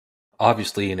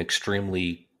obviously an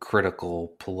extremely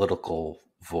critical political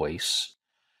voice.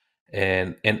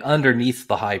 And underneath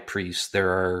the high priest, there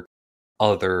are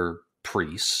other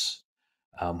priests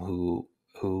who,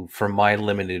 from my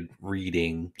limited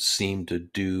reading, seem to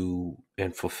do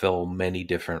and fulfill many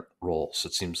different roles.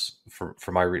 It seems,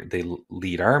 from my reading, they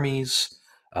lead armies.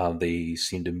 They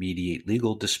seem to mediate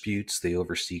legal disputes. They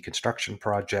oversee construction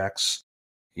projects.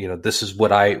 This is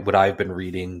what I've been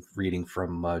reading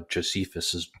from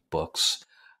Josephus's books.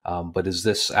 But is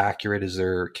this accurate?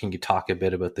 Can you talk a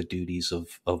bit about the duties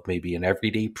of maybe an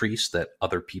everyday priest that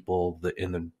other people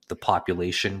in the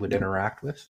population would interact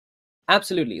with?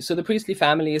 Absolutely. So the priestly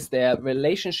families, their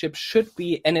relationship should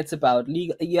be, and it's about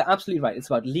legal. You're absolutely right. It's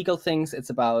about legal things. It's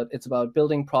about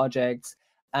building projects.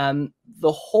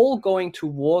 The whole going to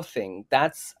war thing,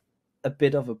 that's a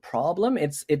bit of a problem.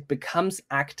 It becomes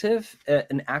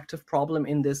an active problem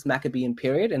in this Maccabean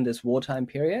period, in this wartime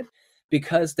period,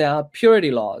 because there are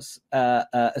purity laws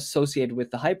associated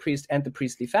with the high priest and the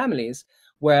priestly families,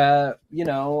 where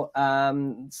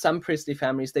some priestly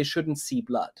families, they shouldn't see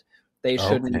blood. They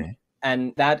shouldn't. Okay.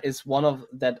 And that is one of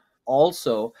that.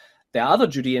 Also, there are other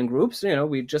Judean groups.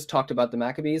 We just talked about the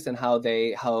Maccabees and how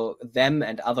them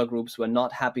and other groups were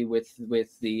not happy with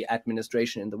the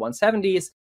administration in the 170s.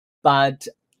 But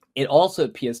it also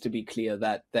appears to be clear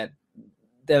that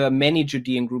there are many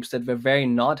Judean groups that were very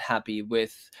not happy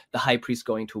with the high priest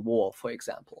going to war, for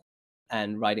example,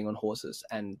 and riding on horses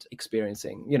and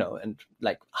experiencing, and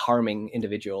like harming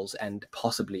individuals and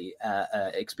possibly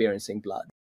experiencing blood.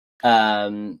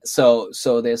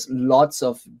 So there's lots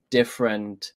of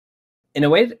different, in a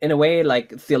way,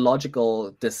 like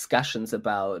theological discussions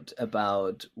about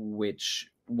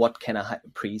what can a high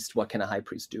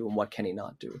priest do and what can he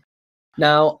not do.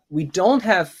 Now, we don't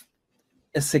have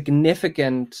a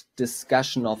significant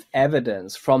discussion of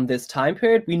evidence from this time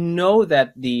period. We know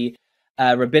that the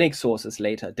rabbinic sources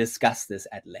later discuss this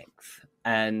at length,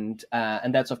 and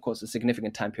that's of course a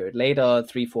significant time period later,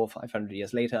 300, 400, 500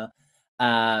 years later.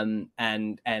 And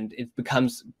it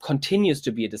continues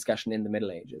to be a discussion in the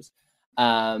Middle Ages.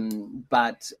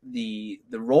 But the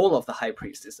role of the high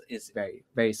priest is very,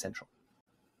 very central.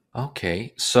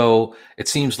 Okay, so it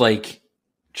seems like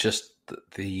just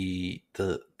the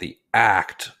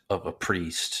act of a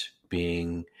priest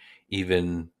being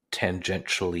even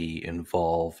tangentially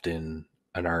involved in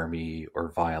an army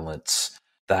or violence,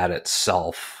 that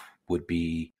itself would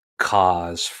be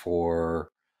cause for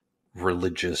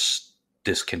religious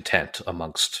discontent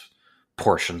amongst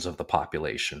portions of the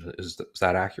population. Is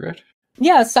that accurate?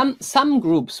 Yeah, some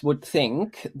groups would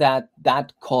think that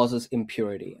causes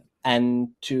impurity, and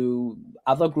to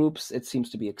other groups it seems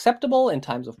to be acceptable in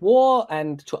times of war,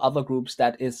 and to other groups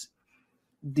that's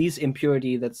an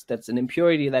impurity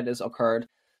that has occurred,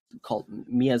 called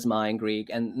miasma in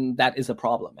Greek, and that is a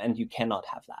problem, and you cannot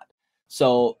have that.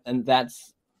 So, and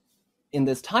that's, in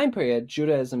this time period,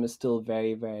 Judaism is still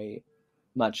very, very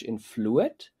much in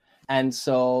fluid. And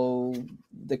so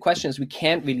the question is, we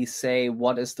can't really say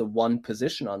what is the one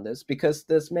position on this, because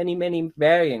there's many, many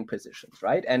varying positions,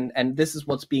 right? And this is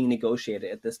what's being negotiated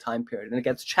at this time period. And it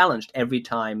gets challenged every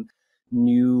time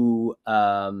new,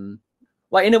 in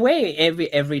a way,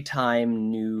 every time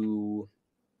new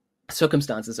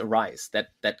circumstances arise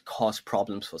that cause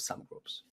problems for some groups.